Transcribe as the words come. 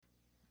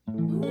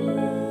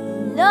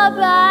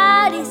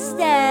Nobody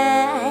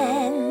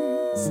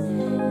stands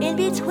in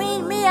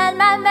between me and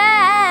my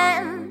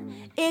man.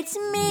 It's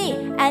me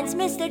and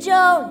Mr.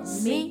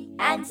 Jones, me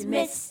and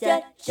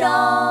Mr.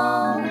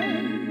 Jones.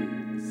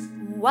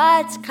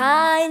 What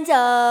kind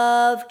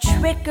of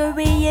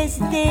trickery is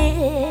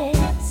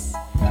this?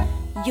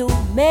 You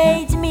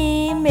made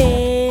me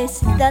miss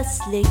the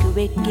slick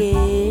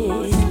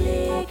wicked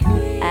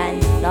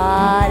and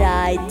thought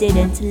I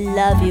didn't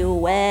love you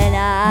when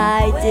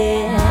I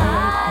did.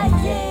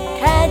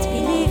 Can't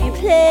believe you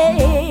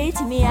played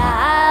me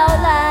out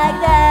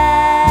like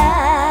that.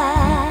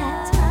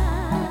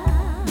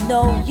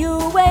 No, you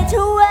went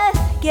worth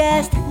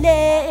guest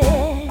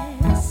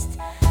list,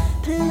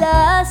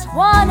 plus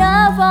one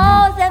of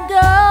all them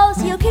girls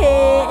you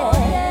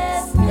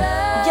kissed.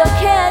 You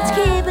can't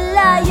keep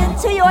lying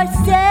to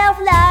yourself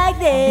like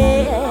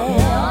this.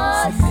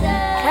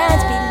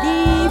 Can't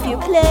believe you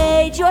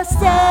played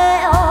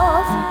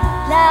yourself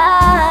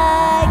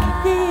like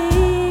this.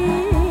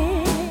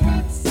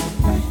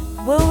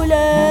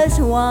 Rulers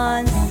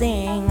one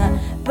thing,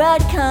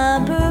 but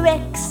come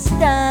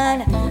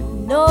Brixton,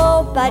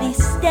 nobody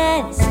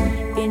stands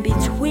in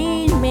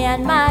between me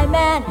and my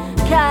man,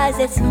 'cause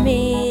it's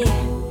me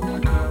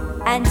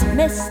and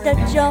Mr.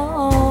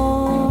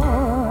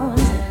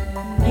 Jones.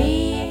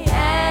 Me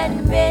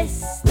and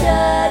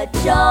Mr.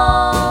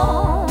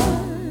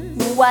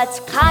 Jones.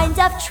 What kind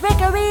of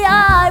trickery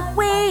are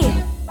we?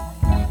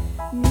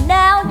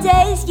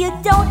 Nowadays you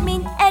don't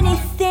mean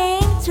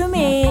anything to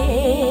me.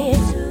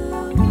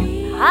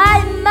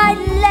 I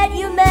might let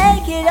you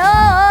make it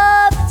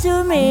up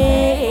to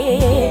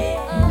me.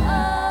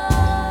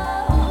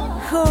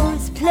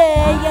 Who's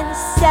playing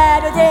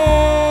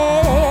Saturday?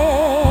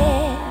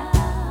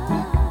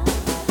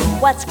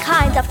 What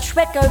kind of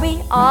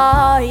trickery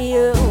are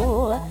you?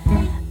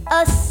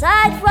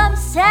 Aside from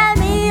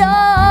Sammy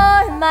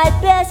or my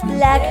best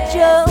Black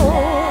Joe,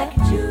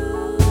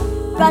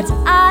 but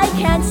I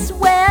can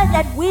swear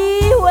that we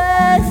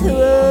were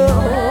through.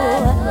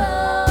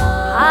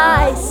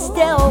 I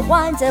still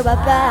wonder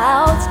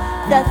about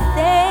the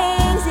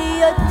things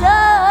you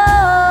do.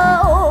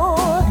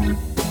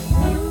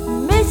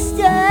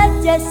 Mr.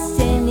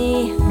 Destiny,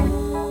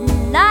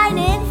 9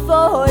 in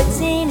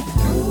 14,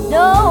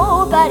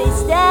 nobody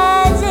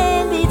stands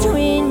in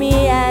between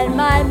me and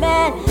my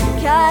man,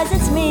 'cause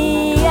it's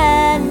me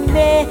and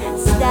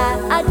Mr.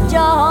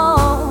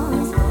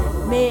 Jones,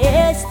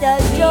 Mr.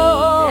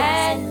 Jones.